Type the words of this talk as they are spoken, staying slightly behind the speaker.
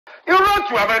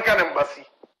to American embassy.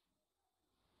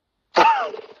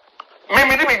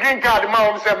 Maybe the green card,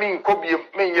 mom said me in Kobe,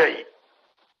 me.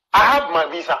 I have my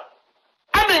visa.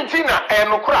 Argentina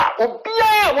and Okra,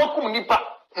 Obia, Wakum Nipa.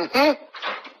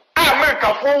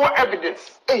 America for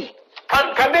evidence. Hey,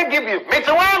 can they give you?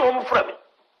 Mr. Home from me.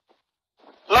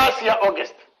 Last year,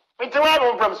 August. Mr.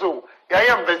 Home from so,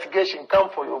 your investigation come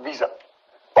for your visa.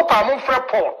 Opa, I'm from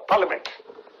Paul, Parliament.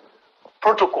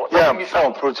 Protocol. Yeah,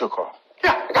 I'm protocol.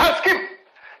 Yeah, ask him.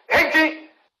 Hey,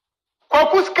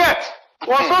 Kwaku skirt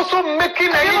was also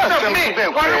making a use of me.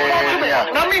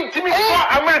 I mean, to me,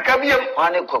 America,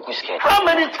 how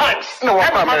many times? No,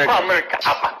 America.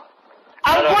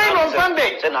 I'm going on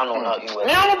Sunday. Now,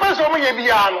 person,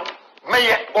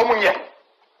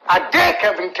 I dare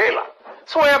Kevin Taylor.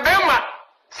 So I have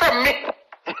some me.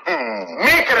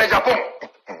 Make a Agyapong.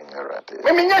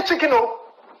 Me chicken,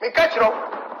 me catch it up.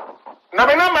 Now,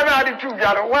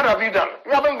 what have you done?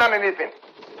 You haven't done anything.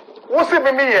 What's it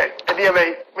me here?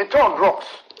 Me turn drugs.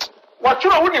 What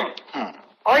you with him?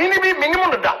 Or he be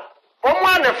minimum of that.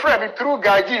 One a friend through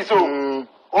Gaji, so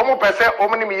almost percent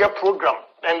omni program,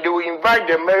 and they will invite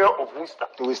the mayor of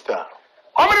Worcester.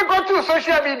 I'm going to go to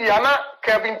social media now,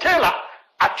 Kevin Taylor.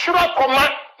 Actually,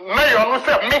 command mayor who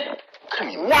said me.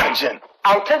 One,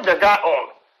 I'll take the guy on.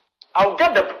 I'll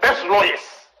get the best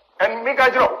lawyers and make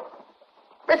a job.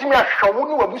 Let me show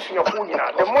you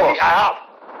the money I have.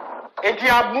 And you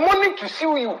have money to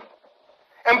sue you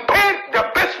and pay the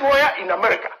best lawyer in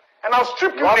America. And I'll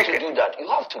strip you naked. You have to do that. You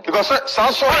have to. Because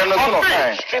I'll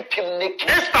strip him naked.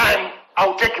 This time,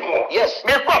 I'll take him more. Yes.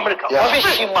 Me for America.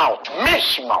 Fish him out.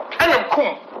 Fish him out. And I'm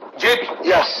kum. JB.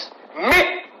 Yes.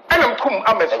 Me. And I'm kum.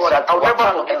 I'm a sword. I'll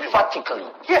never emphatically.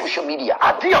 Yes. Social media.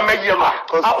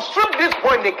 I'll strip this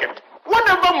boy naked.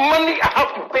 Whatever money I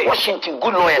have to pay. Washington,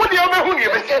 good lawyer. What do you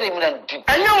ever get him and you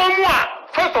know,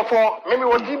 first of all, maybe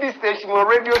on TV station or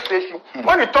radio station,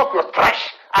 when you talk your trash,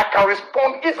 I can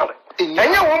respond easily. And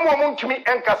you want to me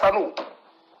and Casano.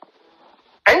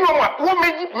 And you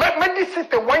want this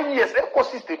sister 1 year,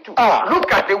 sister 2.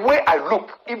 Look at the way I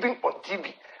look, even on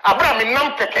TV. Abraham in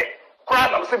Namteke,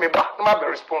 crowd and say me back, no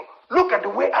respond. Look at the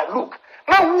way I look.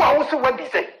 Now who I also want to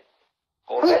say?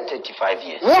 Over 35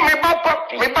 years. Who me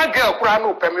back girl, crowd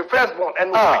open, me firstborn,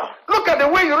 and look at the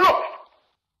way you look.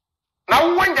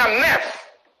 Now when you're next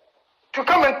to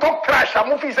come and talk trash, I'm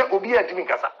moving say Obia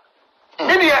Timikasa.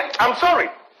 Media, I'm sorry.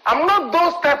 I'm not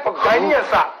those type of Ghanaians,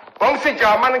 sir. I'm saying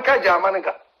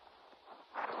Jamanica.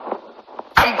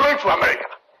 I'm going to America.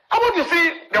 I want to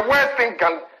see the worst thing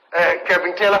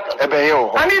Kevin Taylor can.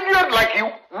 An idiot like you,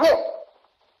 whoa.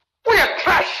 We are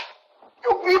trash.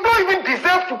 You don't even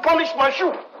deserve to polish my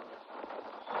shoe.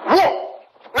 Whoa.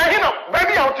 Now, you know,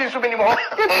 baby, I'll teach you anymore.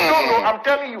 If you don't know, I'm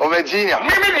telling you. Virginia.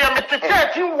 Maybe they are Mr.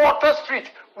 13 Water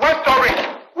Street, West Orange.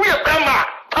 We are Bama.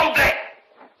 Come there.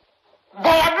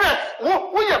 But address.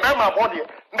 We are Bama body.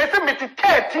 They say Mr.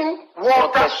 13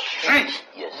 Water Street,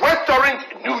 yes. West Orange,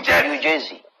 New Jersey. New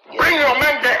Jersey. Yes. Bring your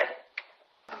man there.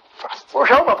 Fast. For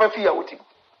sure, Papa Fia with him.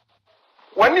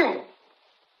 When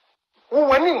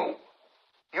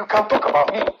you can talk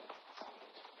about me.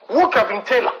 Who Kevin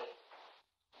Taylor?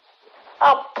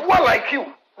 A poor like you.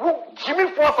 Who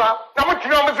Jimmy Foster? Now what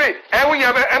you want to say? And we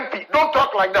have an MP. Don't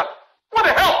talk like that. What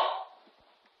the hell?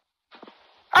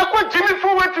 I put Jimmy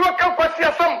forward to a campus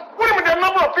here. What is the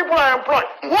number of people I employ?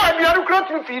 Why are you crowd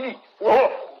to feed? Oh,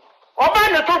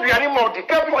 Obama told you anymore. The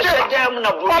Kevin Taylor.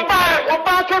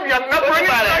 Obama told you another.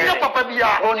 Papa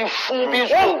Bia. Only fool.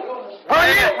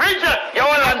 Regent, your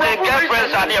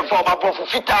girlfriends are there for my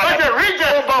profit. Regent,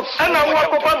 and I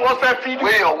want to was a feed.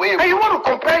 And you want to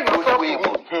compare yourself with me?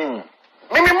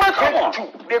 Maybe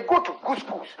they go to good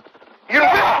schools.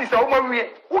 Universities are over here.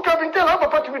 Who can tell how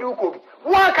Papa to be do Kobe?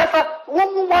 What you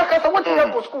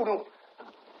have for school?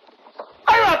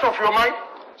 Are you out of your mind?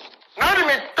 Now they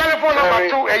make telephone number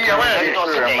 2 a year.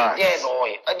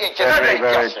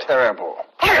 Very terrible.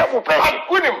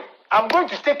 With him. I'm going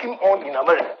to take him on in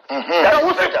America. Give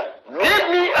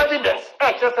me evidence.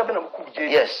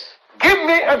 Yes. Give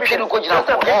me evidence.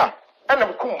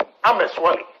 I'm a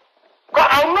swally.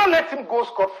 I'll not let him go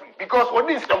scot-free because what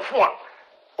is the fun?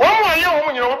 1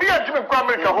 year, you will be a Jimmy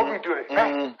America.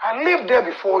 I lived there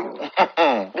before you. The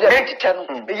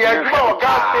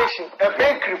gas station, a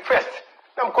bakery first.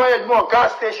 I'm going to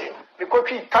gas station, the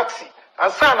coffee taxi,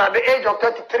 and son at the age of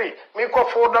 33, me go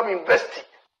for them investing.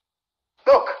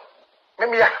 Look.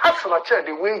 Maybe a hustle a chair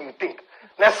the way you think.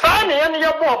 Now, Sani and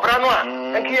your boy, Branoa,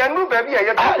 and he knew baby, I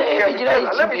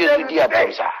let me tell you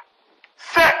today.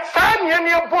 Sani and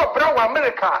your boy, Brano,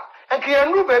 America, and he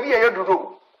knew baby, I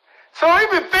do. So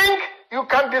if you think you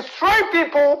can destroy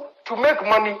people to make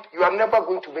money, you are never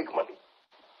going to make money.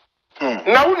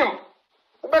 Na unim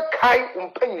ube kai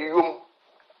umpenyi yum.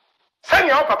 Send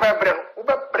your papa bren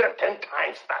ube bren 10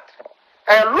 times that.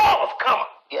 A law of karma.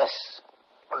 Yes.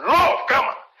 Law of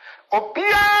karma.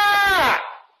 Obia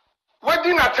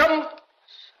wedding atem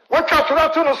what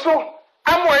to no so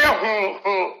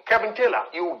Kevin Taylor,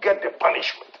 you will get the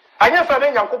punishment. I guess I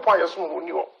didn't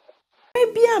go.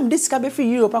 Maybe I'm discovered for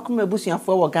Europe. I come a bush and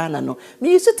for Ghana. No,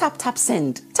 me used to tap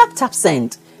send, tap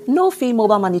send. No fee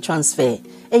mobile money transfer.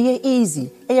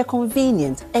 Easy,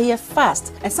 convenient,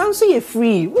 fast, and sounds so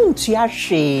free. Won't you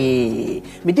share?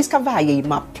 Me discover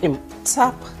map him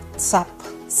tap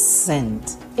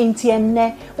send.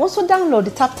 Intienne also download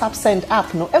the tap send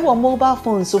app no ever mobile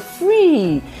phone so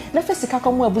free. Na first ka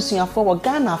komo abusuya for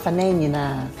Ghana fa na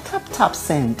nyina. Tap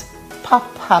send.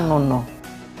 Papa no.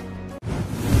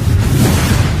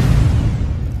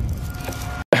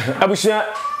 Abusuya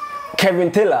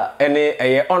Kevin Taylor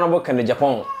ene honorable kan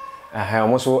Agyapong.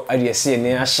 Almost adiese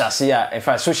ne ahyase a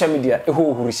efa social media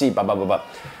ehuhurisi baba.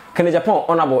 Kan Agyapong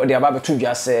honorable de aba betu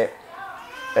dwa se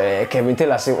Kevin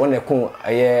Taylor say on ekun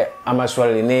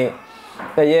amaswale ne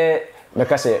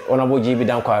meka say honorable GB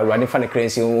dan kwa Rwanda fa ne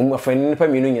currency afani nipa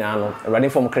mienu nyina no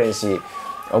Rwanda form currency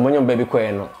omonyo baby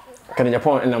kwa no kan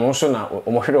Agyapong na mo so na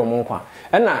omohwere omo nkwa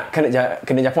na kan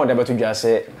Agyapong de betu dwa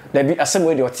se da bi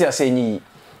asemo de otia se nyi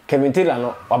Kevin Taylor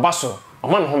no wabaso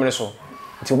oman homre so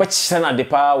ti obachi na de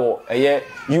pa wo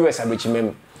US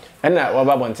abechimem na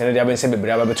waba bontene de abense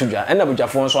bebre aba betu dwa na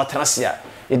bujafo so atanase a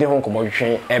yede ho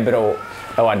nkomodwetwen ebrewo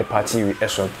about the party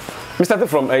so. We started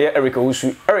from Eric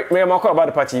Owusu. Eric, may I talk about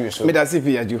the party so? Me that's it.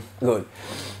 Good.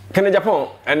 Can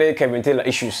Agyapong and Kevin Taylor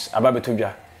issues about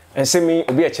Betubia? And send me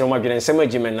obi a chema and send me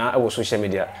Jimena over social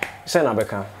media. Send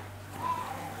Abeka.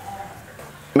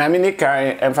 My mini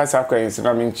kai emphasize ko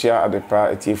insina min chia at the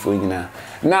party for nyina.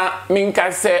 Na min ka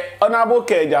se honorable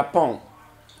Agyapong.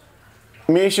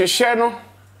 Me hwehwe no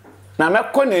na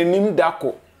mekọ na enim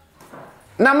dako.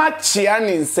 Na ma chia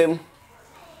ni nsem.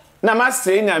 Na ma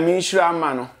se nya mi nhira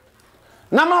ama no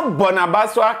na ma bona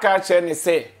baso aka che ni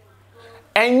se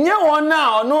enye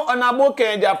wona ono onabo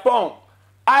Agyapong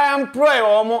I employ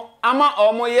omo ama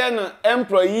omo ye no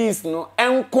employees no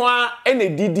enkoa ene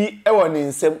didi e wo ni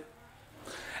nsem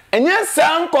enye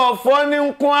sankofo ni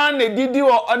nkoa ne didi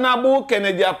wo onabo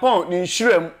Agyapong ni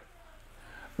nhirem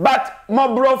but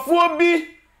mobrofo bi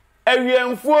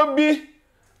ewiemfo bi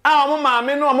a omo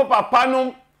maame no omo papa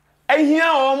no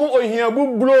ehia omo ohia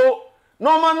bublo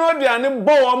no ma no de ane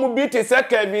bo omo bi te se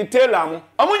Kevin Taylor mo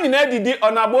omo nyina didi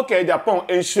onabo Agyapong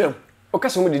enhwem O ka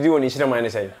so mo didi woni nhire man ne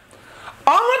say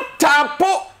omo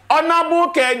tapo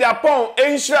onabo Agyapong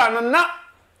enhwera no na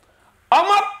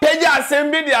omo peja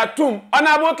asem de atum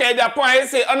onabo Agyapong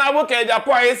ayese onabo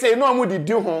Agyapong ayese no omo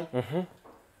didi ho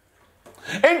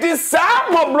enti sa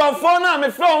mobrofo na me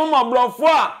fe omo mobrofo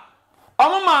a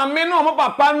omo maame no omo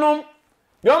papa no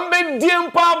yombe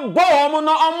diempa bo omo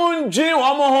no omo njin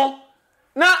omo ho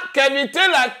na Kevin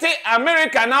Taylor te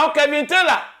America na Kevin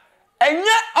Taylor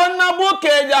enye onabo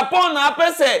Agyapong na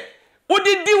apese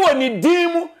udidi woni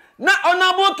dimu na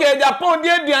onabo Agyapong de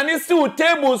aduane si u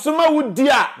table so ma wudi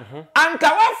a anka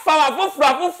wa fa wa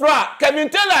foforo Kevin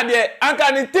Taylor de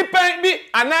anka ni tipen bi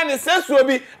anani sesuo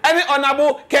bi ene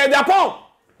onabo Agyapong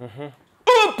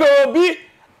upe obi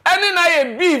ene na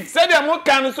ye beef say dem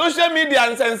kan social media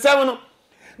nsensem no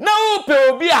na upe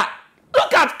obi a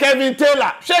look at Kevin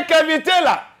Taylor. She Kevin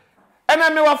Taylor. And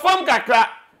I me wa form kakra.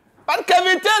 But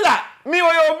Kevin Taylor, me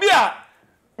wa obia.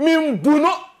 Mi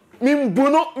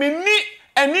mbuno, mi ni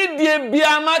eni die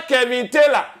biama Kevin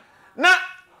Taylor. Na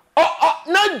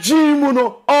jimu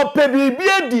no, o pe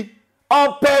bibie di.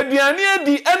 O pe diani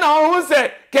edi. Ena o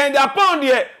se, Agyapong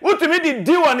die, utimi di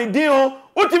diwa ni di ho.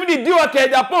 Utimi di diwa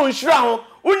Agyapong shira ho.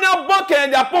 Unya bo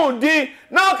Agyapong di.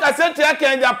 Na o kasete ya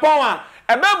Agyapong a.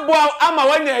 Ebebo ama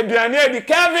wanya aduane edi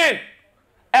Kevin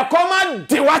ekoma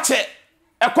di wache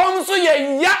ekom so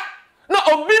ye ya na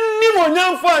obi ni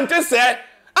wonyamfo ante se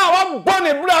a wa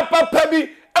bone bra papa bi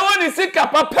ewoni sika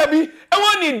papa bi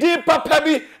ewoni di papa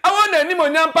bi ewoni ni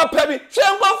wonyam papa bi hwe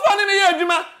nkofo ne ye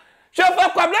adwuma hwe fa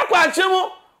kwabra kwa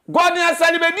chemu god ni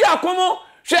asani be di akomo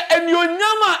hwe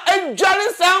enionyama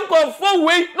adware sankofo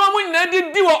we no mo nyina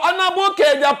di wo onabo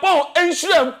Agyapong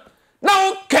enhirem na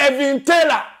Kevin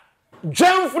Taylor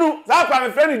Jamfunu, that's my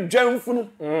friend Jamfunu.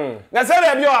 Na say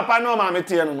there be your papa no ma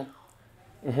metie no.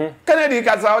 Kennedy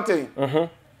kasa ote.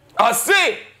 I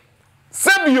say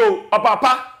Sebio o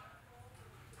papa.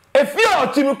 If you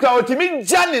otimi kra otimi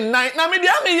jani nine na me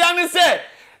dia me ya ne say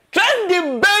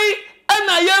trend bay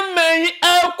na ye men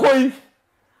ekoi.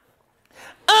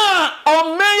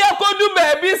 O men ya kodu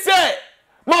baby say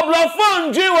mo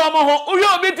blofon ji wo mo ho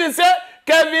uyo bi ti say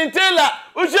Kevin Taylor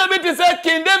usho bi ti say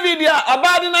King David ya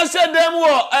abadi na she dem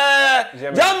wo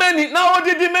Germany na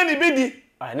odi di many bidi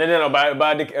no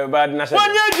bad na she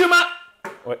wonye adwuma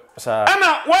sa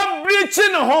ana wa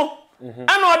breaching ho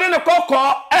ana odi ne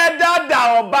kokko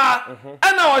edada oba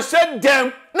ana o she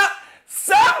dem na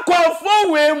sa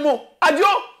kwafo we mu adio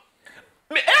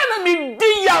me ena mi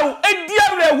di yaw edi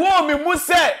awre ho me mu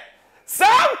say sa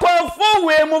kwafo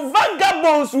we mu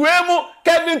vagabonds we mu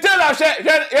Kevin Taylor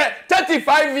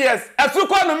 35 years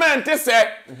asuko no mente say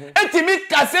etimi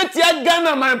cassette ya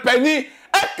Ghana man pani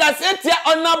cassette ya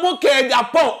onabo ke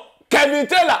Agyapong Kevin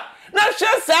Taylor na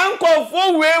hwe sa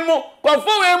kwafo we mu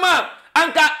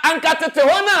anka tete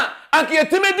hona anka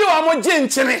yetimi di wa mo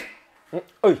ginchene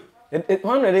oi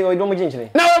one day we do mo ginchene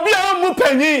na obi a mu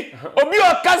pani obi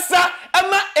o kasa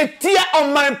ama etia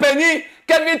on man pani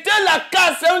Kevin Taylor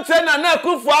kasa unche na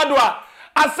kufu adwa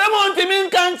asem ontimi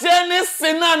nkanche ne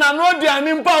sina na no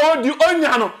duani mpa odi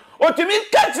onya no otimi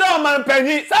kachira on man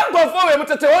pani sankofo we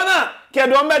mutete wona ke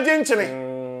do ma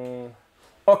ginchene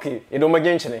okay e do mo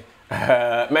ginchene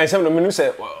me sem no menu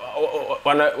se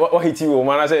wa hiti wo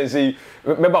mana se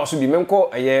me ba so bi me nko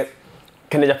eye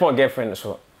Kene Agyapong girlfriend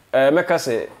so me ka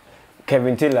se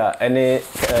Kevin Taylor ene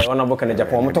onabo Kene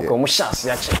Agyapong mo toko mo chance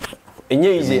ya che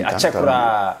enye ize a che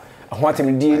kura ho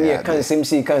atem di ni kan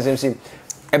semsi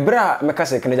ebra me ka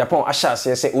se Kene Agyapong a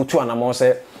chance se otu anamo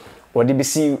se wodi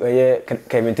bisi ye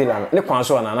Kevin Taylor ne kwan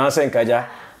so na se nkaja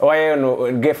waye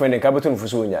no girlfriend ka beto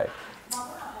nfuso nyai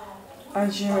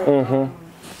ajo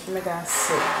me da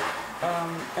se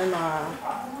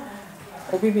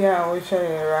obibia we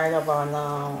share right about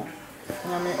now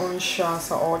nyame on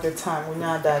chance all the time we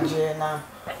nya daje na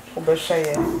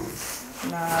obehwe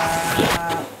na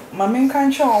mama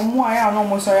kan che omo aya no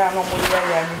mo so ya no mo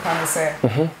ya ni kan say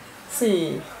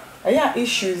see aya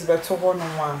issues beto ho no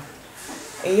wa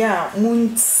aya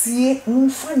muntie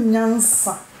munfa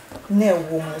nyansa na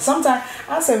ewo mu sometimes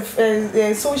as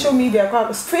a social media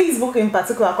Facebook in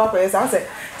particular I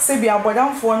say be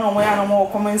abodam for no mo ya no mo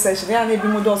comment section ya na bi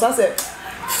mo do so say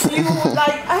you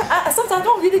like I sometimes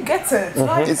don't really get it.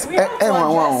 Right? It's we have to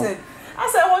address it. I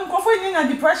said when coffee in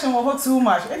depression or too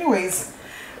much. Anyways,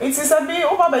 it is a bit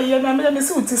over by year. Me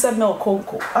see what is no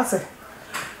Kwaku. I said,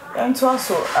 and to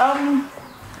also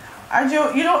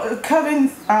you know Kevin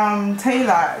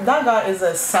Taylor. That guy is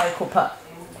a psychopath.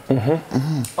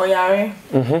 Oyare.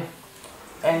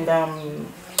 And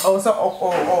also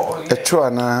true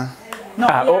na. No,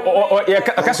 yeah,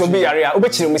 akaso bi yare a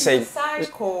obechiri mu say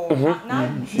psycho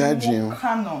na dream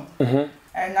canon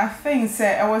and I think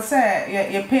say I was say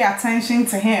you pay attention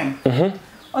to him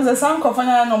was a some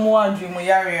kofanya no mo dream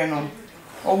yare no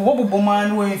obobo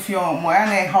man we fio mo ya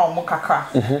na ha mo kakra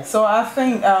so I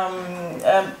think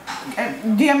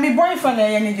dear my boyfriend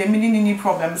any any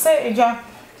problem say eja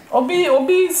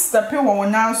obi step wo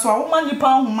na so a woman nipa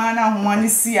homa na homa ni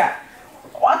sia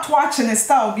what watching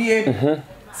style be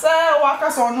say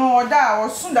waka so no oda or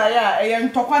sunda ya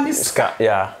ntokwa ni ska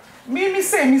yeah me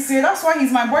say that's why he's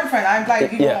my boyfriend. I'm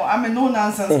like you know I'm a no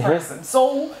nonsense person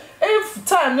so if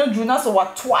time no do na so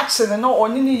what watching no or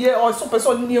ni ye or so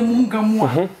person ni munga mu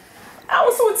I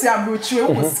also ti abrochi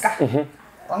we ska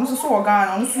I'm so organ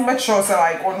I'm so make sure say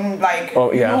like on like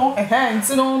oh, yeah. You know and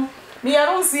you know me I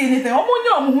don't see anything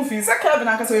omo hu feel say Kevin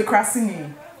aka so we crashing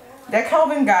me the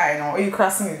Calvin guy, you know, you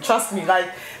crossing. Trust me.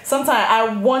 Like sometimes I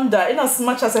wonder, in as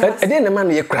much as I didn't man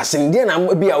you crossing. Then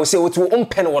I'm be I will say what you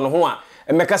pen one who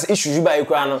and make us issues you by a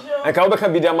crown. And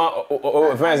can be them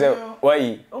friends.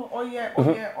 Why? Oh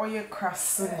yeah,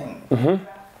 crossing.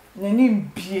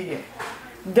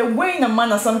 The way in a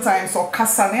manner sometimes or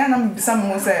Cassania and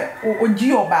someone say, oh,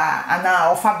 Gioba and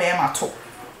now Fabemato.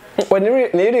 When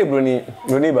near Bruni,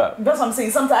 that's what I'm saying.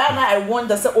 Sometimes I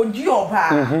wonder, say, oh,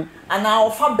 Gioba and now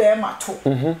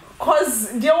Fabemato.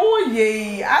 Cause the old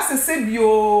ye, as a Sibio,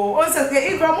 or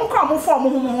say, Igram come from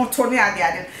Tony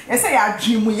Adiad, and say, I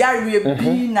dream we are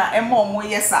Bina and Mom,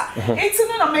 yes, sir. It's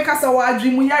not make us our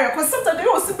dream we are, because sometimes they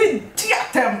also be dear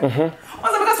them.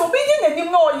 Because obeying and you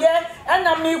know, yeah, and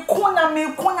I may corner me,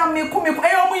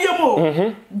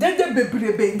 Dede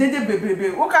baby,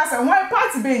 because and why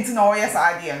party being in our yes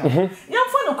idea. Young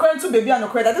fun of crying to baby and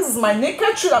credit. This is my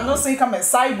naked truth. I'm not saying come and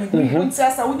side with me. I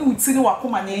wouldn't see no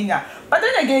Wakumanania. But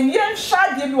then again, young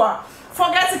shy you are.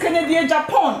 Forget to Canadian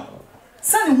Japan.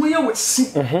 Send who you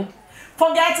wish.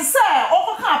 Forget to say,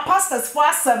 overcome pastors for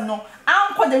us, no,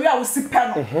 I'm the way I will see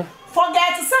panel.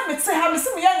 Forget to say me say have me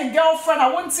see me young girlfriend.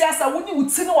 I won't see us. I wouldn't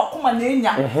see no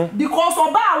Wakumanania because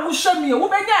Oba will show me. We be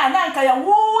there and I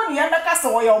won't hear make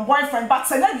or your boyfriend, but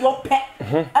say that your pet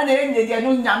and then they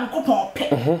no nyam coupon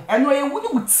pet and we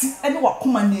wouldn't see any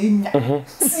Wakumanania.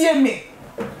 See me.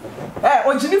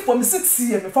 o Jimmy from 6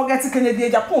 years me forget Kennedy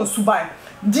Agyapong suban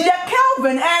dear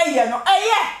Kelvin no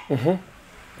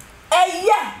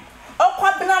o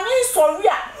kwabena me sorry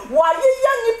a wa ye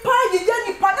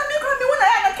nipa na me kwa me wona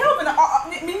ya Kelvin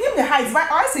me nim the height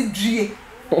but I say G.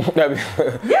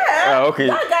 Yeah. Okay.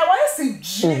 That guy why say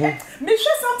G. Me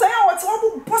sure sometimes I want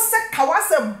to boss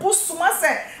kawase busuma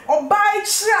say or buy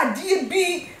chira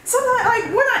bi. Sometimes like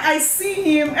when I see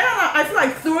him and I feel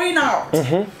like throwing out.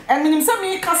 And when him say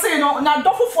me can say no na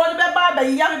dofo for the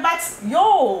be ya but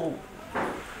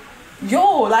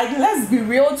yo like let's be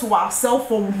real to ourselves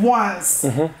for once.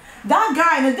 That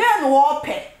guy in the day no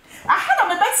pay. I had a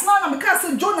bet now na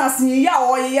because Jonas ni ya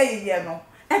or ye no.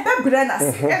 And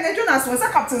Jonas was a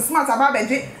Captain Smart about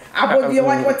Benji. About the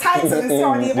one tight and so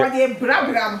on the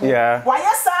brabram. Yeah. Why,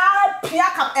 yes,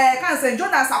 I can't say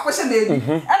Jonas, a question baby.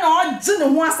 And all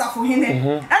June wants for him.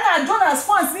 And I Jonas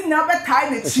once in never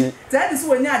tied it. That is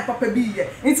when you had Papa B.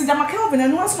 It's the Calvin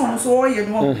and once more so you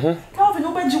know. Calvin,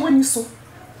 no Benji when you saw.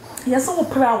 Yes, all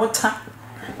prayer what time.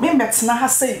 Me bet na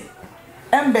say.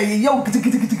 Embe yo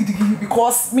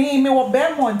because me what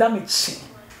bear more damage.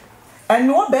 And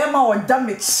no bema or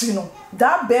damage, you know.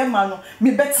 That bema no.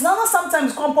 Me bet now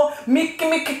sometimes compo me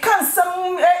can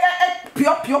some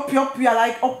pure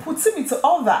like or puts me to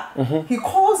all that. He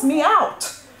calls me out.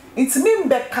 It's me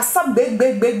be kasa big.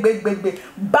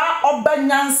 Ba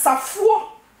obanyansa fuo.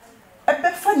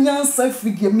 Ebe fa nyansa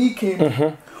figure me came.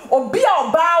 Obi a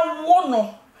oba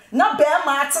wono. Na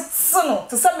bema atetseno.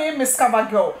 To say me discover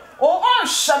girl. Oh,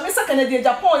 Shamisa Kennedy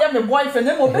Agyapong, ya my boyfriend,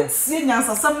 and mo bet see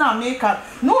nyansa some na America.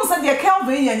 No, said the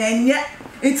Kelvin and yet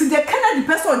it's the Kennedy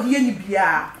person the any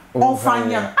bia. On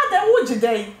fine young. And then would you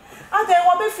day? And then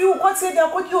what if you what say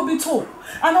that what you be told?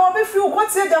 And what if you what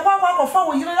say that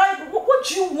what you like what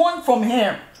do you want from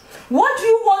him? What do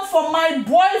you want from my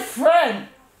boyfriend?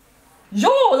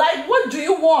 Yo, like what do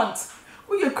you want?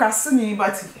 Well, you're crossing me,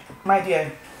 but my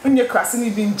dear. When you're crossing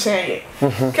even chair.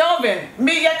 Kelvin,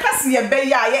 me ya kasi ya be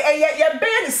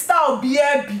the style be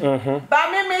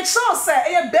but me make sure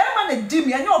say ya be man di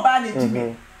me no ba na di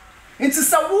me. It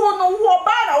is a wo no wo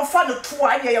ba na fa the to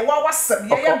ya wa wasam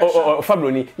ya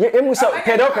Fabroni. Ye mu say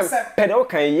pedal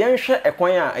kan yen hwe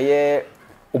ekwan a ye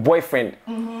boyfriend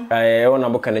ona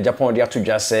bo kan Japan dia to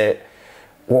just say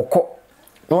woko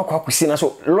no Kwaku si na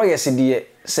so lawyers die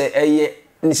say eye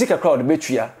ni sika crowd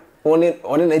betua one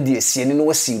na di esie ni no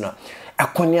wasi na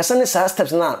akoniasa ne sa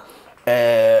steps na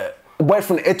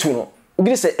boyfriend etu no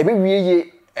obi say ebe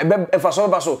wieye ebe efa so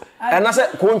ba so na say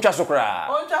ko ntwa so kra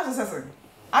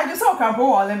I just saw can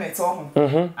go limit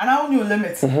and I knew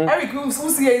limit. Eric who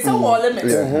see so limit.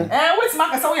 Which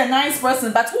mark say we a nice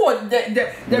person but who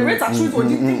the rate of truth or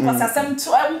the thing was asem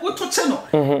to channel.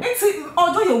 It's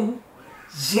although you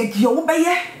be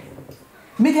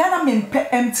me dey na me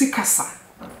empty kasa.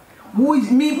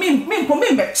 Me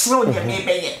betro dey me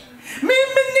be me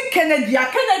ni Kennedy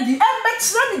e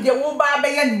betro me dey wo ba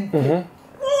be ni. Wo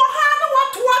ha na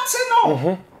what watching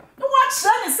no. What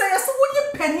son say so when you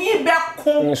penny back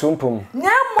home sumpum na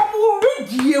mom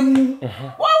regie mu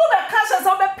why would I catch us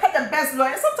on the best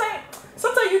lawyer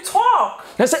sometimes you talk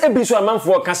na say ebi so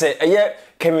amanfo ka say eye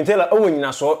Kemitela o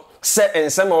nyina so say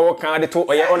ensem o kan de to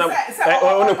eye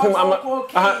ona kum ama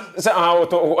say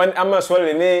to ama so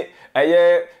le ne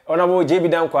eye ona bo JB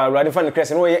dan kwa awrade fa ne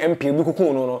krese no eye MP bi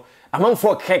kukun no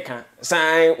amanfo keka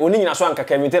san oni nyina so anka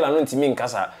Kemitela no ntimi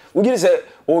nkasa ugiri say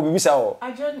o bibisa o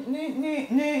ajo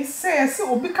ni say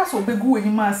obi kasa obegu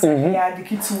enima say ya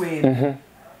dikitu we and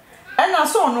na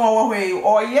so no wo we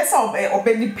or yes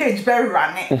obe ni page very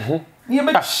run you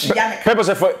be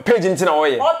purpose for page ntina wo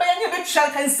ye obe ni be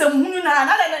twa kan sam hunu na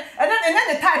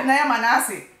the type na ya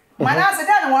manase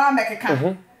dan wa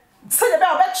mekeka so the be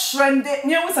trend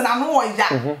ni we say na no ya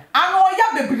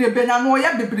bebrebe na no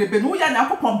ya bebrebe no ya na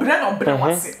popon bre na bre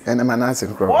wase and manase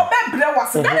kro obe bre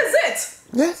wase that is it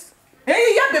yes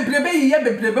ya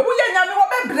bebrebe wo ya nyame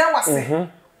obe bre wase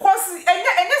cause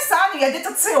enye saa ne ye de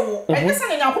tete wo enye sa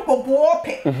ne nyakopon bo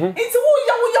ope nti wo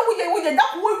ya da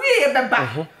wo wie beba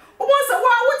wo say wa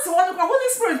wo ti wo Holy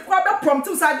Spirit kwa be prompt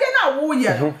so ade na wo ye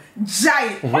no jai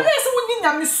wo say wo ni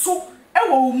nyame so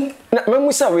ewo mu na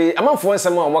mamusa we amanfo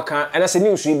nsem a waka ena se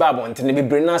news yi ba bonte ne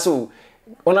bebre na so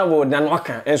ona bo dan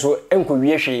waka enso enko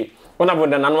wie hwe ona bo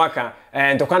dan waka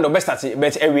to kwando best start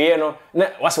but ewie no na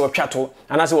wase wo twato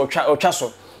ana se wo twa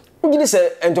so ugini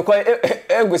se entokwa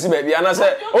engosi ba bia na se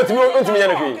otimi ya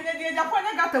na hwe Kennedy Agyapong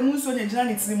ne gata mu nsuo ne gina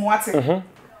ne tirimu ate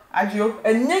ajo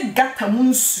enye gata mu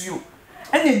nsuo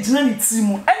ene gina ne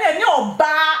tirimu ene oba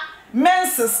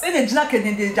menses ene gina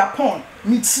Kennedy Agyapong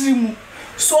ne tirimu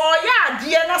so ya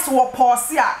ade na so wo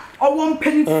pause a one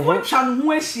penny for chan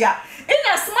weshia. In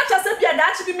as much as if you had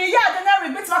actually me yard and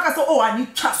every bit like so I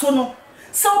need trust or no.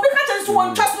 So because I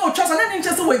want trust no trust and then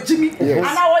just with Jimmy and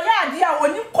our yard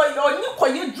when you call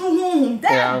you drew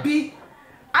there be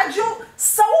Ajo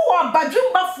so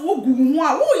badumba fu gu ho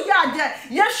a wo ya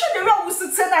de ye hwe de ra wo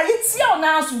site na yiti o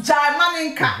na so jai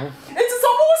maninka it is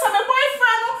almost my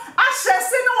boyfriend no ahye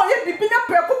se no ye bibi na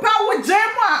preko pa wo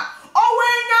jemu a o we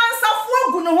nyansa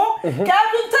fu gu no ho ka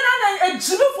bi ntana na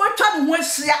ejimi fu twa no ho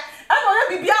ahia and o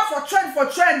ye bibi for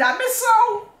trend a me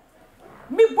so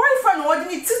me boyfriend wo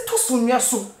di ti to so nwe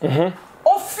so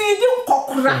o feedi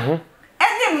nkokora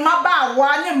ene mmaba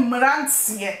wa ne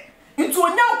mrantie into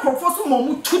onya nkrofo so mo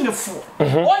mutu ne fu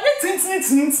onye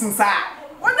tintin sa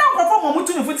onya nkrofo mo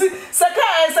mutu ne fu ti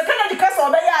seka na dika so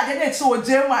be ya de na chi o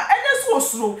jema ene so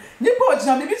osuro nipa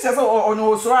ogina bibi se so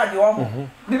ono osuro ade o mo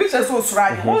bibi se so osuro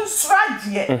ade on suro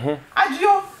ade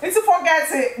adio it's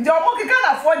forget it the omo keka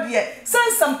na for there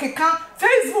send some keka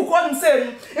Facebook on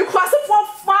say e kwase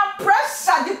for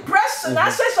pressure depression na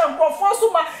session nkrofo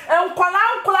so ma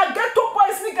enkwala get to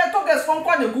boys ni get to girls from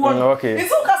kwa ne gu on it's okay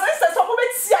say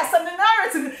so the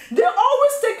narrative, they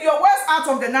always take your words out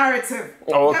of the narrative.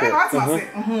 Oh, okay.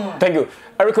 Thank you.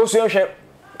 Erica, so you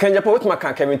can you put my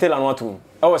Kevin Taylor not to?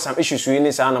 Oh, some issues we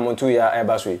need to montu ya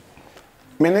ebaswe.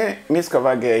 Mene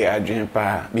discover gay a dream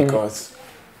pa because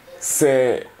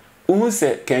say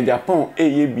say can Japan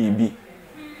eye bibi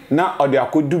na ode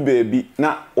akodu baby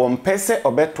na on pese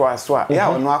obeto aso a ya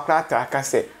ono akrata aka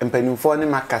se mpanimfo ne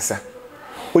makasa.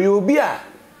 Oye obi a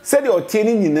se de otie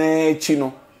ni nyina echi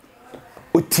no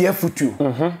otie futu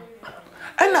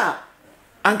ana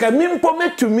anka mimpo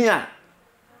metumi a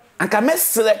anka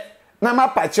mesre na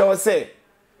mapache o se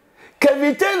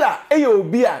Kevin Taylor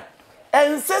obi a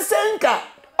ensesenka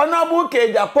honorable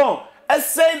ke Japan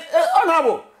said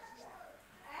honorable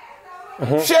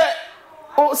share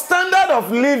standard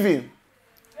of living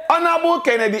honorable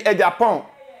Kennedy Japan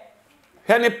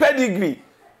any pedigree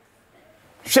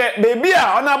share baby a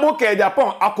honorable ke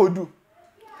Japan akodu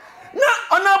na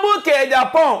honorable ke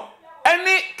Japan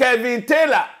any Kevin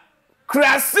Taylor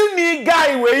Krasini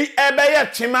guy we ebeye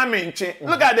chima menche.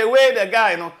 Look at the way the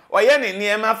guy no oye ni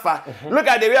niema fa. Look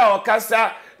at the way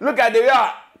Okasa, look at the way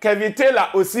Kevin Taylor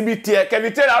osibiti.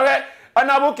 Kevin Taylor we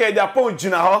honorable ke Japan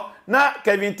jina ho na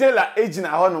Kevin Taylor ejina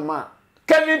ho no ma.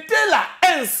 Kevin Taylor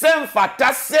ensem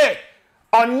fata se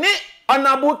oni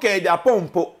honorable ke Japan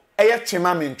po eye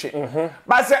chima menche.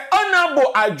 But say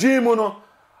honorable adwimu no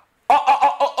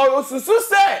osusu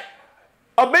se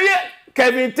obeye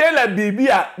Kevin Taylor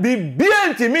bibia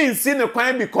ntimi nsi ne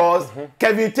kwan because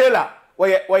Kevin Taylor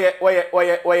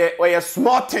were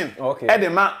smarting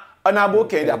edema honorable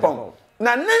ke Japan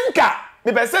na nka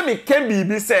me pese me ken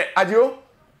bibi se adio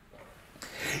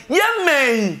ye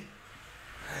men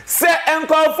se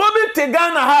enkofo bi te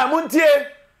Ghana ha muntie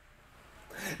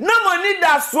na moni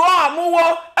da so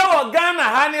amuwo e wo Ghana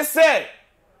ha ni se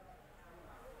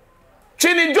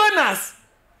Chini Jonas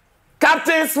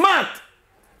Captain Smart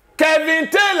Kevin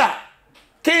Taylor,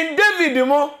 King David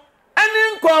mo,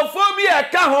 any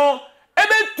nkophobia ka ho,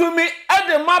 ebetumi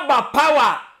ede maba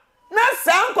power. Na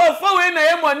sankofo we na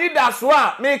ye money da so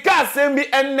a, me ka asem bi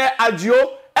enne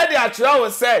agio, ede akira wo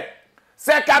say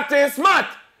Captain Smart,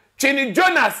 Chini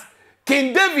Jonas,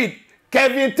 King David,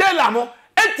 Kevin Taylor mo,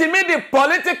 etimi the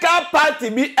political party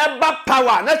bi eba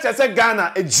power. Na chese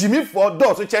Ghana e Jimmy for do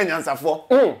so chenyansa for.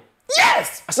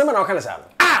 Yes, asema na okana sa.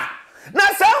 Na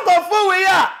sankofo we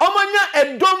ya omonya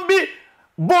edombi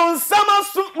bonsam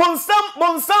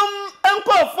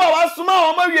enkofo wasuma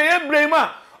o ma wiye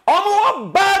brema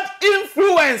omo bad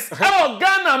influence e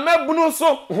Ghana mebunu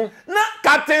so na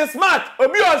Captain Smart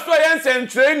obi oso yensen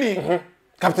training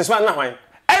Captain Smart na hwan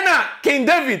ena King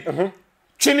David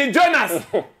Chini Jonas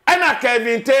ena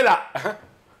Kevin Taylor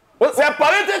the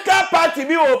political party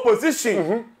be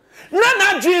opposition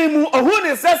na jimu ohu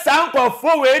ni se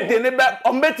sankofo we de ne be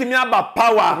ombetimi aba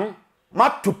power ma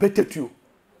to petetu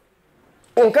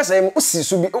onka say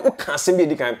osisu bi o ka asem bi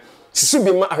edikan sisu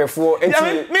bi ma ahwefo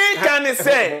enti me can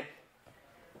say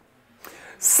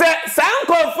se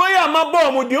sankofo ya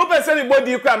mabo mu di o pese mi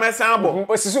body kra mesan abo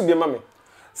osisu bi ma me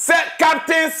se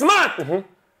Captain Smart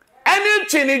any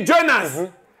Chini Jonas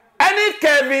any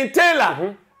Kevin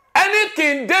Taylor any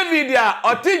King David ya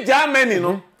oti Germany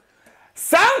no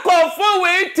sankofo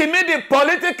we timi the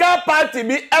political party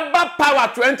bi eba power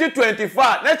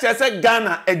 2024 na chese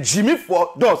Ghana e Jimmy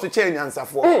for do so che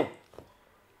nyansafo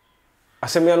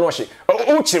asemi no hye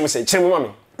o chirem se chirem ma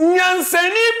me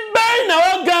nyansani bai na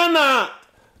o Ghana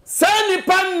sani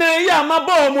panne ya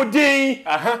mabo mu din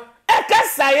e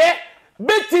kasaye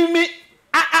betimi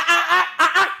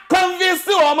convince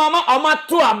o mama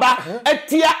to aba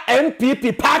etia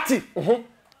MPP party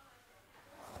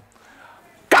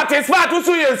Captain Smart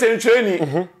to yen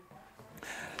sentreni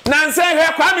Nansen he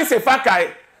Kwame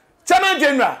Sefakai Chairman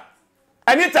General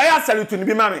Anita I salute ni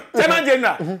bi mame Chairman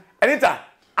General Anita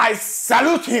I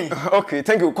salute him. Okay,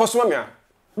 thank you. Kosomia.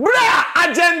 Bra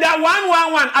agenda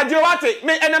 111 Ajewate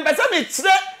me enempesa me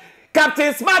kire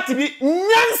Captain Smart bi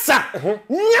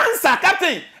nyansa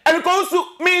Captain Elkonsu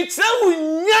me kire wu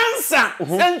nyansa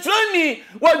Centroni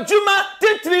wajuma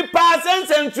 33%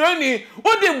 Centroni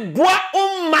wo de boa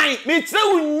umman me kire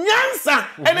wu nyansa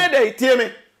ene dey tie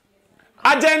me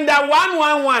agenda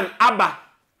 111 aba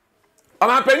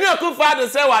Amapeni okufa de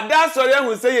say wa da sori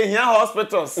ehun say ye hia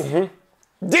hospitals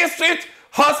district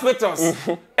hospitals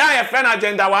ya friend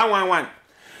agenda 111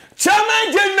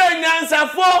 chairman general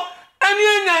nyansafo ani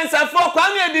nyansafo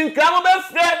Kwame Edinkra mo be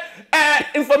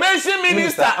frɛ information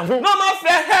minister no ma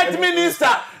frɛ health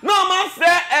minister no ma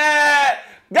frɛ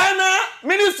Ghana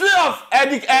Ministry of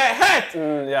Health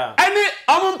ani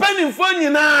omumpanimfo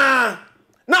nyina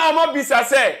na omo bisa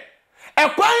say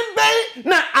ekwan ben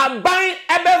na aban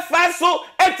ebe fa so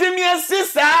etimi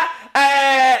asisa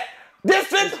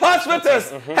district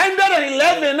hospitals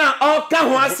 111 na all ka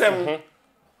ho asem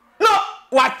no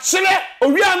wa kire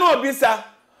owia na obisa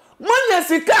Mona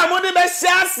sika mo de be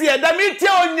hia da mi tie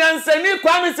onyansani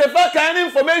Kwame Sefakai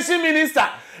information minister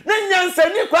na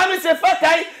nyansani Kwame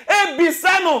Sefakai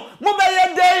ebisa no mo be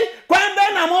ye dey kwan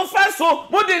be na mo fa so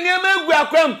mo de niam egu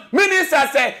akwam minister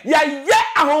say ya ye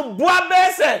ahoboa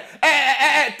be say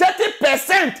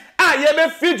 30% a ye be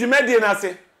feed dwumadi na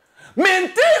se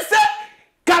maintain say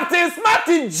Captain Smart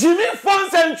Jimmy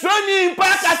Fonse Centroni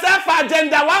impact for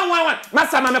agenda 111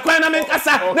 masama me kwan na me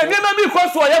kasa na de ma bi ko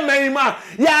so ye manima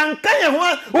ya nka ye ho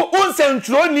on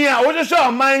Centroni a wo hwe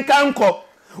o man kanko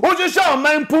wo hwe o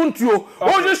man puntuo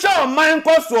wo hwe o man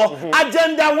koso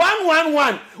agenda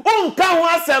 111 unka ho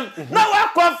asem na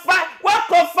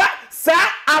wakofa sa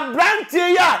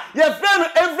abrantie ya ye friend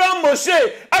Evran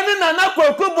Moshe ani nana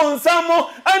Kwaku bonsamo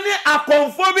ani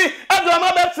akonfo bi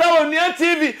adoma betra oni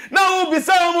TV na wo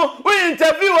bisa mo wo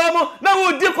interview mo na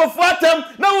wo di Kofo atem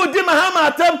na wo di Mahama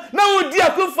atem na wo di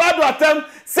Akufo Addo atem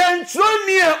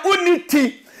Centronia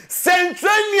unity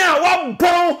Centronia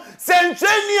wabon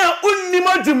Centronia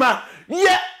unimoduma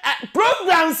ye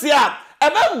programs ya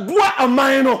ebe bua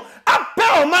aman no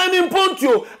apel mining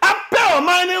pontio apel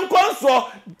mining conso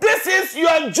this is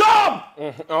your job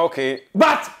Okay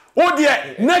but oh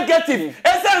dear negative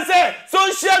say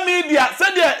social media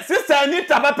say the sister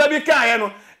Anita papa bi kan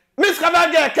no Miss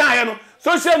Kabage kan no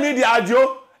social media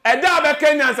ajo eda be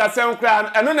Kenyans asem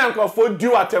kra eno na nkofo di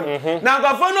watem na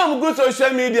nkofo no mgu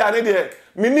social media ne de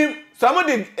minim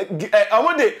somebody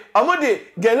omode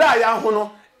gela ya ho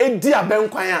no edi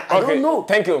abenkwan I don't know.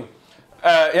 Thank you.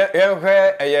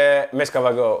 Miss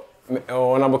Kavago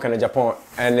on Agyapong Japan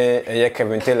and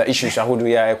Kevin Taylor issues ahodo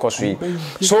ya ekoso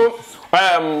so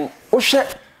ohwe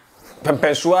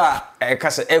pempensua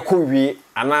kase ekowie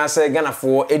anase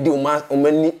ganafo edi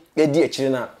omani edi akire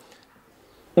na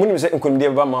munim se nkonde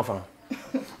ba mafa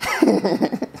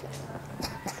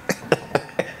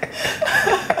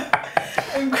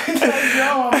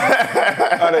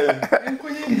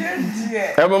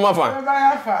Eba mafa.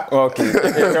 Okay.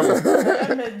 That's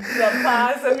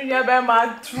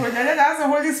the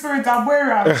Holy Spirit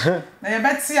abwera. Na ye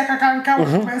beti akakanka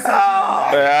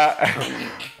Yeah.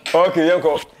 Okay,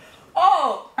 yanko.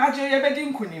 Oh, aje ye bedi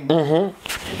nkunim.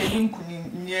 Ye bedi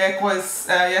nkunim. Ye cause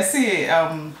you see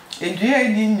edua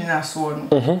ni nyina so no.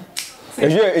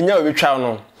 Edua enya obetwa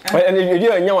no. And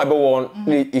edua enya wa be won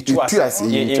itu ase.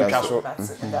 Ye ntwa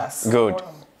so. Good.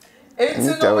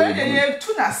 It's no way they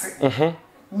tunase.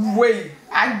 Way,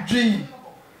 I dream.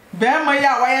 Bema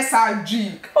ya why sa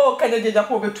dream. Oh, can you just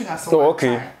put tunase? Oh,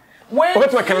 okay. When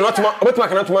Obetuma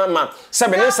cannot ma.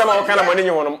 Seven years sama o kana money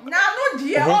you want. Na no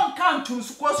dear on count to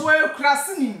cause where you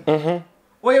crashing.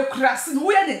 Where you crashing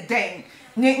where the den.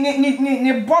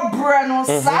 Ni Bob Brano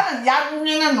son ya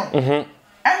nyina no.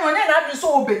 And when I be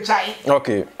so obejai.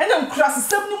 Okay. And them crash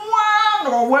 71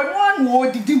 or when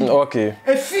one did. Okay.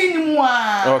 A fin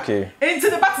one. Okay. Into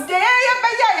the back there,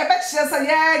 I bet she says,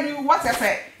 yeah, what I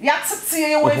say.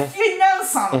 Yatsi, with few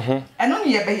Nelson. And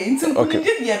only a bay into the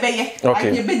bay.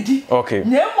 Okay. Okay.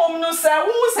 No mom no sir,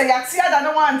 who say Yatsia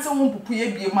than one to whom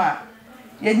Puya be ma.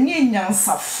 Ye need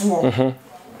Yansa for.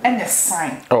 And a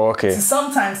sign. Oh, okay.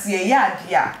 Sometimes ye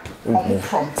yeah,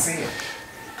 prompt here.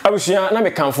 Abusia na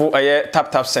me kanfo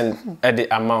tap send e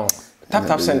the amount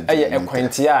tap send e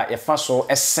ekwantia e fa so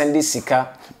e send sika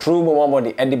through mo de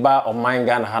e de ba o man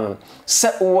Ghana hanom se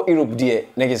wo Europe de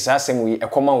na gisa asem wi e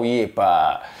koma wo ye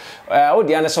pa o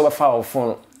de ana so be fa o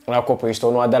phone na ko Play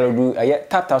Store no adalodu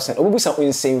tap tap send obubusa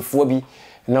onsenfo bi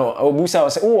na obubusa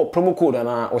say oh promo code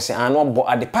na o say ano bo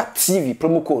Adepa TV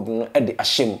promo code no e de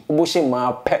ahyem obo hyem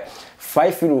ma pe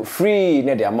 €5 free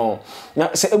na de amount na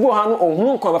say ebu ha no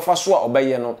ohunu kon befa so a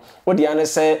obaye no wo de an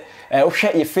say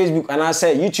ohwe ye Facebook ana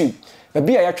say YouTube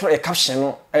baby a yatro e caption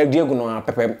no e de agu no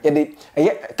pepe ye de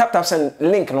tap tap send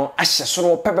link no ahye so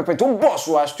no pepe to boss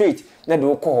wa straight na de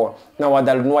wo ko na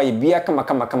wadalo no aye bia kama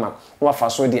wa fa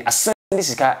so de this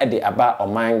is ka ede aba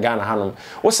oman Ghana hanom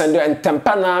wo send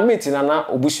entempa na meeting na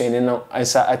obusuani no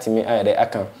ansa atimi ayede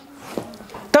aka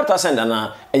tap send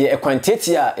na e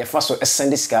quantity a e fa so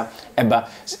send this ka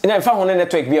eba na fa ho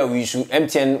network bi a we use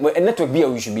MTN network bi a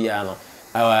we use bia no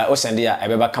o send ya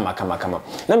ebeba kama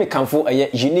na me kanfo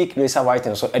unique laser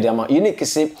white so ede ama unique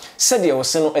se said ye wo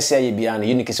se no ese aye bia na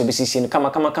unique se obesisi no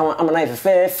kama ama na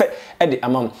fe ede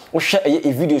ama wo hwe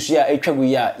e video so ya etwagu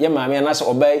ya ye maame na se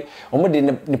obay omode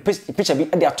ne picture bi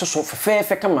ede atoso fe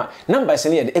kama numbers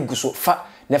ne ye de egu so fa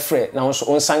na frɛ na won so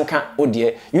onsanka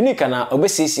odie unique na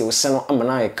obesisi wo se no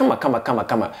amana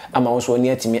kama ama won so oni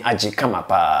atimi age kama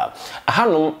pa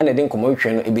ahanom na de nkomo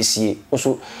hwɛ no ebesie wo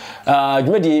so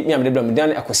dwumadi mi amde bla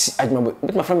mudan akosi adwuma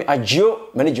bit ma from agio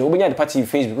manager obenya Adepa TV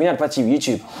Facebook obenya Adepa TV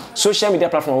YouTube social media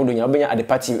platform wo donya obenya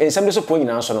Adepa TV ensam so po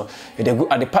nyina so no e de go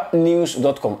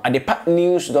adepanews.com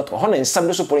hono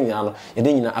ensam so po nyina no e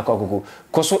de nyina akwakuku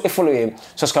koso e follow ye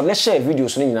subscribe na share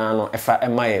videos no nyina no e fa e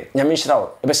maye nyame nhyira wo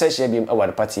e be share biem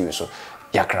Adepa TV so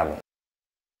yakra mo